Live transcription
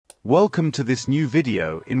Welcome to this new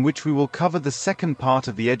video in which we will cover the second part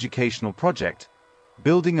of the educational project,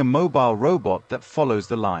 building a mobile robot that follows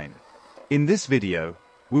the line. In this video,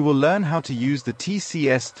 we will learn how to use the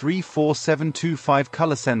TCS34725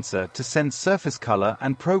 color sensor to sense surface color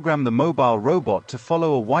and program the mobile robot to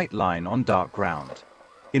follow a white line on dark ground.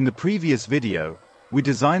 In the previous video, we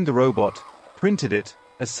designed the robot, printed it,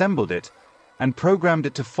 assembled it, and programmed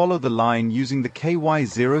it to follow the line using the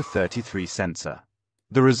KY033 sensor.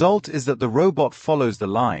 The result is that the robot follows the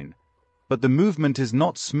line, but the movement is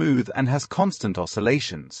not smooth and has constant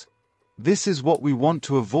oscillations. This is what we want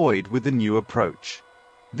to avoid with the new approach.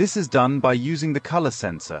 This is done by using the color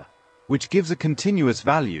sensor, which gives a continuous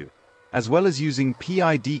value, as well as using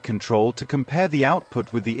PID control to compare the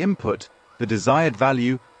output with the input, the desired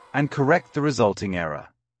value, and correct the resulting error.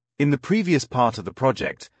 In the previous part of the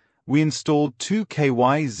project, we installed two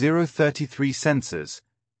KY033 sensors,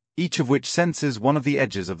 each of which senses one of the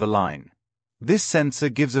edges of the line. This sensor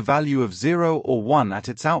gives a value of 0 or 1 at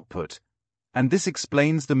its output, and this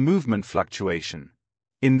explains the movement fluctuation.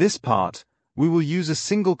 In this part, we will use a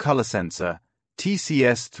single color sensor,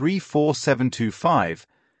 TCS34725,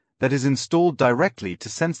 that is installed directly to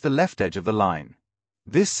sense the left edge of the line.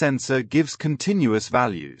 This sensor gives continuous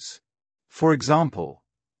values. For example,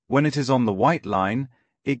 when it is on the white line,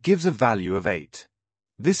 it gives a value of 8.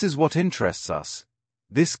 This is what interests us,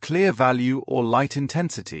 this clear value or light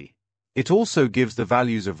intensity. It also gives the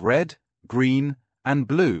values of red, green, and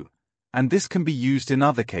blue, and this can be used in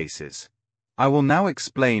other cases. I will now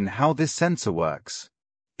explain how this sensor works.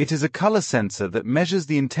 It is a color sensor that measures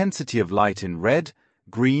the intensity of light in red,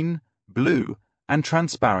 green, blue, and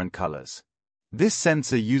transparent colors. This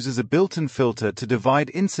sensor uses a built-in filter to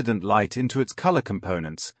divide incident light into its color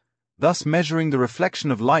components, thus measuring the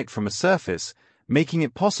reflection of light from a surface, making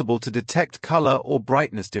it possible to detect color or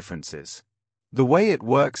brightness differences. The way it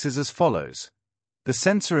works is as follows. The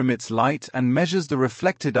sensor emits light and measures the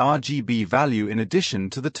reflected RGB value in addition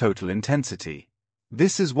to the total intensity.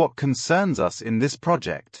 This is what concerns us in this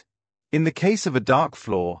project. In the case of a dark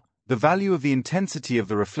floor, the value of the intensity of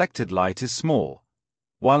the reflected light is small,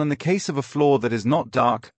 while in the case of a floor that is not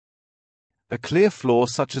dark, a clear floor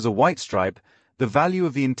such as a white stripe, the value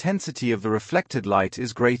of the intensity of the reflected light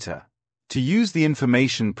is greater. To use the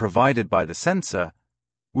information provided by the sensor,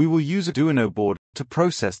 we will use an Arduino board to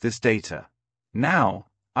process this data. Now,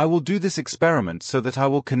 I will do this experiment so that I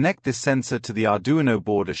will connect this sensor to the Arduino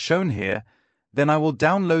board as shown here, then I will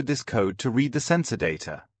download this code to read the sensor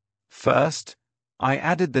data. First, I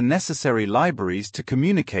added the necessary libraries to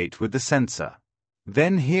communicate with the sensor.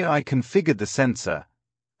 Then here I configured the sensor,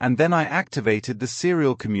 and then I activated the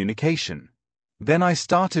serial communication. Then I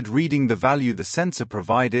started reading the value the sensor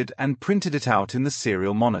provided and printed it out in the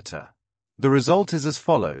serial monitor. The result is as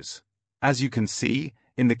follows. As you can see,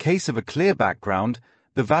 in the case of a clear background,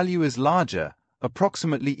 the value is larger,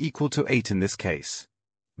 approximately equal to 8 in this case.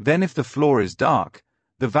 Then if the floor is dark,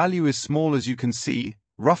 the value is small as you can see,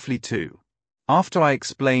 roughly 2. After I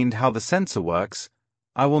explained how the sensor works,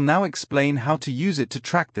 I will now explain how to use it to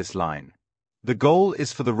track this line. The goal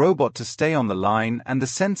is for the robot to stay on the line and the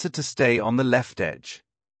sensor to stay on the left edge.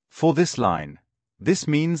 For this line, this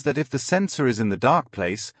means that if the sensor is in the dark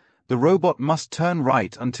place, the robot must turn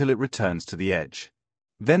right until it returns to the edge.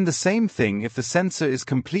 Then the same thing if the sensor is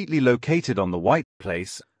completely located on the white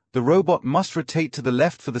place, the robot must rotate to the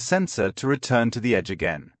left for the sensor to return to the edge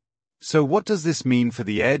again. So what does this mean for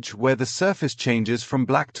the edge where the surface changes from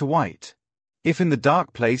black to white? If in the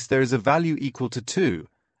dark place there is a value equal to 2,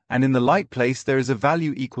 and in the light place there is a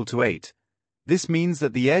value equal to 8, this means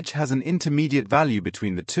that the edge has an intermediate value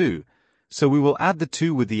between the two, so we will add the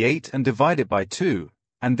 2 with the 8 and divide it by 2,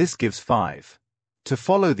 and this gives 5. To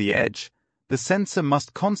follow the edge, the sensor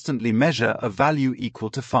must constantly measure a value equal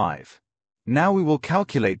to 5. Now we will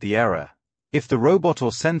calculate the error. If the robot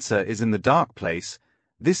or sensor is in the dark place,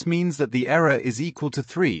 this means that the error is equal to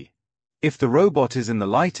 3. If the robot is in the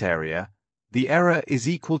light area, the error is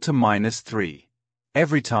equal to -3.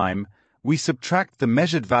 Every time, we subtract the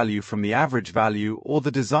measured value from the average value or the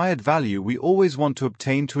desired value we always want to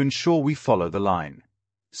obtain to ensure we follow the line.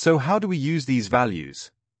 So how do we use these values?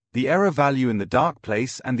 The error value in the dark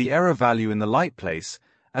place and the error value in the light place,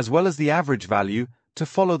 as well as the average value, to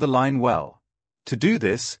follow the line well. To do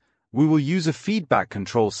this, we will use a feedback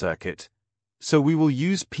control circuit, so we will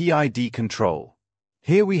use PID control.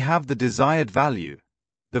 Here we have the desired value,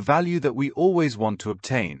 the value that we always want to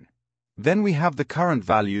obtain. Then we have the current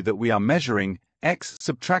value that we are measuring, x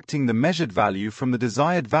subtracting the measured value from the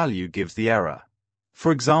desired value gives the error.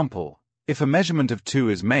 For example, if a measurement of 2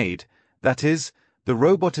 is made, that is, the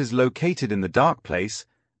robot is located in the dark place,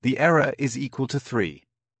 the error is equal to 3.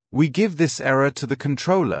 We give this error to the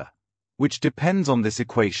controller, which depends on this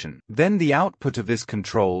equation. Then the output of this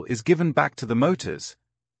control is given back to the motors,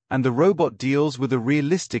 and the robot deals with a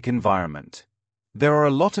realistic environment. There are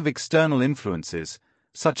a lot of external influences,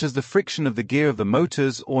 such as the friction of the gear of the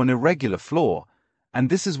motors or an irregular floor, and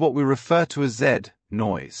this is what we refer to as Z,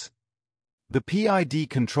 noise. The PID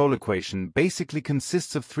control equation basically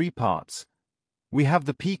consists of three parts. We have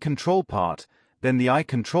the P control part, then the I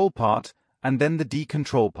control part, and then the D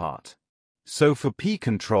control part. So for P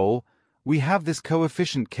control, we have this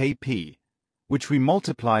coefficient Kp, which we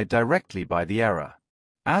multiply directly by the error.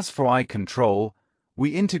 As for I control,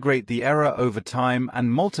 we integrate the error over time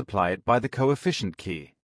and multiply it by the coefficient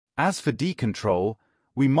K. As for D control,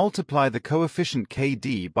 we multiply the coefficient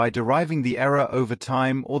Kd by deriving the error over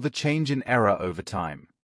time or the change in error over time.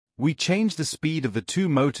 We change the speed of the two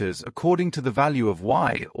motors according to the value of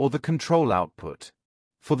Y or the control output.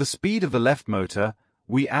 For the speed of the left motor,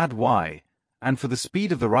 we add Y, and for the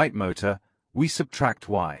speed of the right motor, we subtract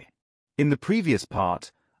Y. In the previous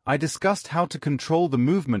part, I discussed how to control the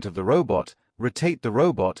movement of the robot, rotate the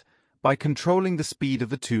robot, by controlling the speed of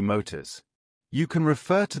the two motors. You can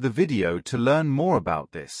refer to the video to learn more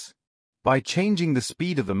about this. By changing the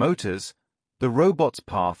speed of the motors, the robot's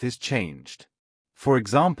path is changed. For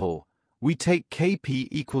example, we take Kp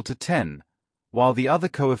equal to 10, while the other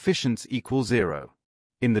coefficients equal 0.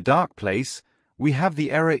 In the dark place, we have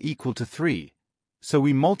the error equal to 3, so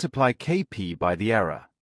we multiply Kp by the error.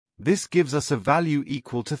 This gives us a value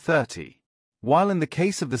equal to 30. While in the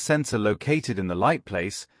case of the sensor located in the light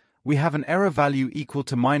place, we have an error value equal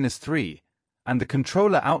to -3, and the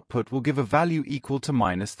controller output will give a value equal to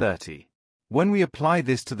 -30. When we apply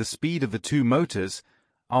this to the speed of the two motors,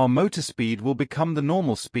 our motor speed will become the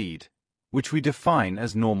normal speed, which we define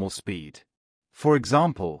as normal speed. For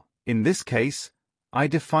example, in this case, I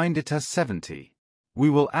defined it as 70. We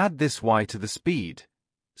will add this Y to the speed,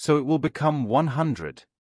 so it will become 100.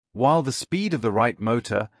 While the speed of the right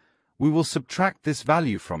motor, we will subtract this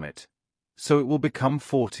value from it, so it will become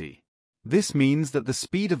 40. This means that the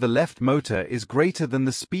speed of the left motor is greater than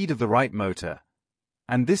the speed of the right motor,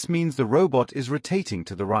 and this means the robot is rotating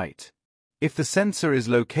to the right. If the sensor is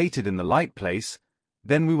located in the light place,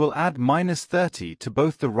 then we will add -30 to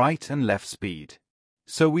both the right and left speed.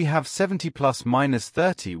 So we have 70 plus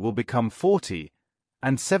 -30 will become 40,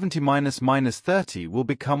 and 70 minus -30 will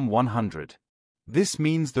become 100. This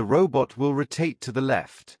means the robot will rotate to the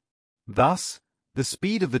left. Thus, the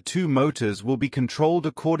speed of the two motors will be controlled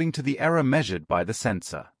according to the error measured by the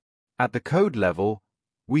sensor. At the code level,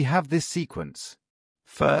 we have this sequence.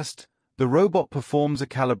 First, the robot performs a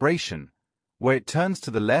calibration, where it turns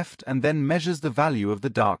to the left and then measures the value of the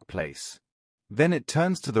dark place. Then it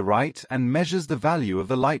turns to the right and measures the value of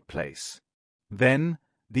the light place. Then,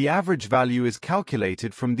 the average value is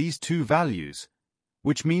calculated from these two values,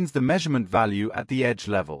 which means the measurement value at the edge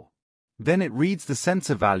level. Then it reads the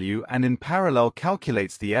sensor value and in parallel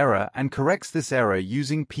calculates the error and corrects this error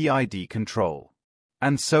using PID control.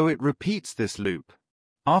 And so it repeats this loop.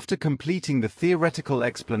 After completing the theoretical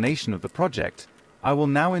explanation of the project, I will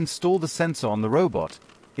now install the sensor on the robot,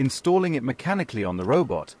 installing it mechanically on the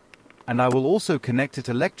robot, and I will also connect it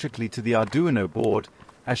electrically to the Arduino board,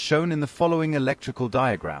 as shown in the following electrical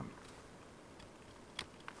diagram.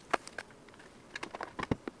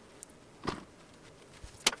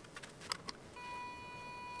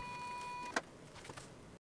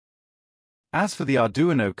 As for the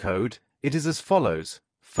Arduino code, it is as follows.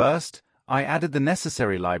 First, I added the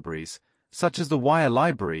necessary libraries, such as the wire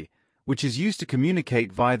library, which is used to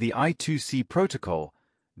communicate via the I2C protocol,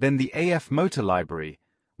 then the AF motor library,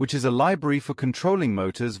 which is a library for controlling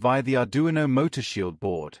motors via the Arduino motor shield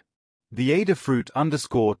board. The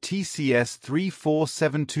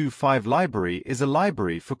Adafruit_TCS34725 library is a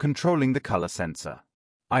library for controlling the color sensor.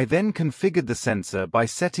 I then configured the sensor by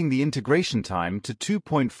setting the integration time to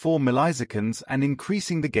 2.4 milliseconds and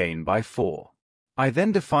increasing the gain by 4. I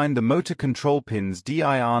then defined the motor control pins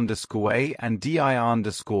DIR_A and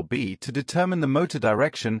DIR_B to determine the motor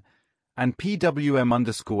direction, and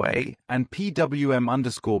PWM_A and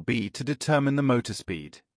PWM_B to determine the motor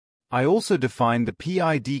speed. I also defined the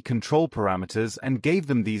PID control parameters and gave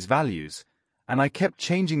them these values, and I kept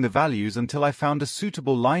changing the values until I found a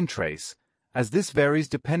suitable line trace, as this varies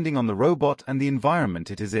depending on the robot and the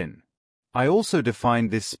environment it is in. I also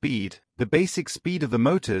defined this speed, the basic speed of the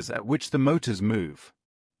motors at which the motors move.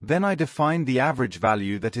 Then I defined the average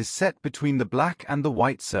value that is set between the black and the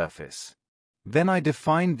white surface. Then I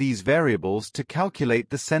defined these variables to calculate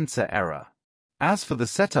the sensor error. As for the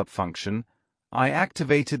setup function, I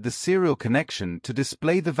activated the serial connection to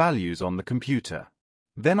display the values on the computer.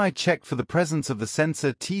 Then I checked for the presence of the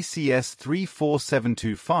sensor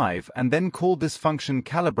TCS34725 and then called this function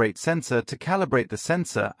calibrateSensor to calibrate the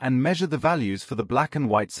sensor and measure the values for the black and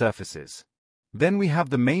white surfaces. Then we have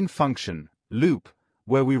the main function, loop,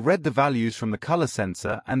 where we read the values from the color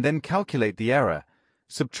sensor and then calculate the error,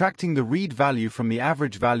 subtracting the read value from the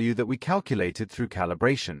average value that we calculated through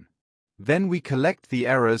calibration. Then we collect the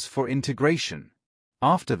errors for integration.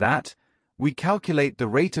 After that, we calculate the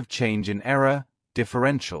rate of change in error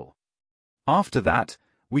differential. After that,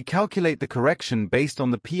 we calculate the correction based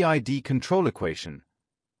on the PID control equation,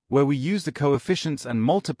 where we use the coefficients and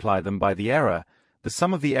multiply them by the error, the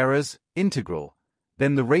sum of the errors, integral,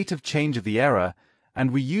 then the rate of change of the error,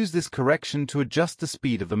 and we use this correction to adjust the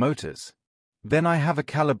speed of the motors. Then I have a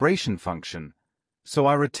calibration function, so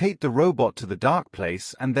I rotate the robot to the dark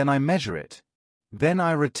place and then I measure it. Then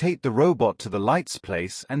I rotate the robot to the light's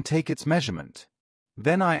place and take its measurement.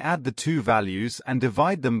 Then I add the two values and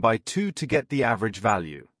divide them by 2 to get the average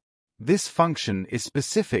value. This function is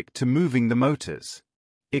specific to moving the motors.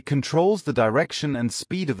 It controls the direction and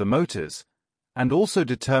speed of the motors, and also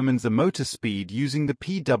determines the motor speed using the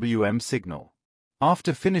PWM signal.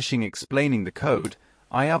 After finishing explaining the code,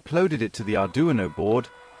 I uploaded it to the Arduino board,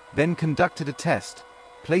 then conducted a test,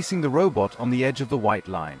 placing the robot on the edge of the white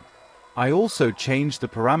line. I also changed the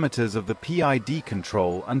parameters of the PID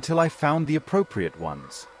control until I found the appropriate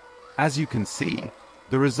ones. As you can see,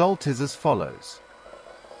 the result is as follows.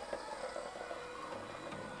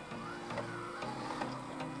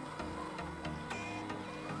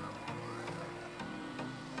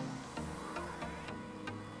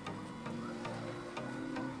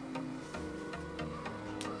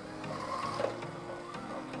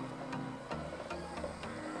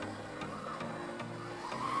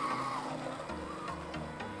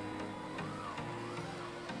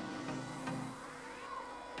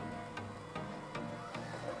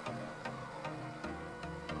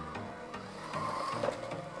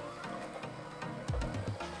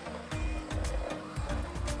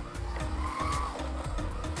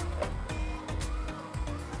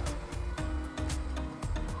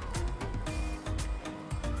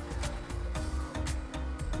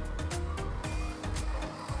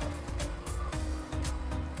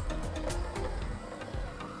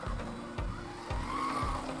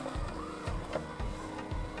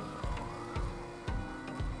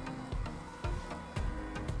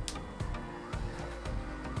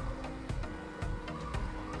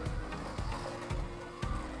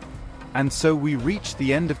 And so we reached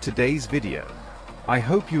the end of today's video. I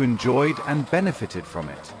hope you enjoyed and benefited from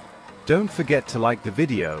it. Don't forget to like the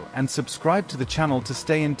video and subscribe to the channel to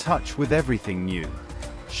stay in touch with everything new.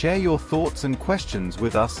 Share your thoughts and questions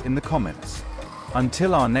with us in the comments.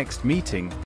 Until our next meeting,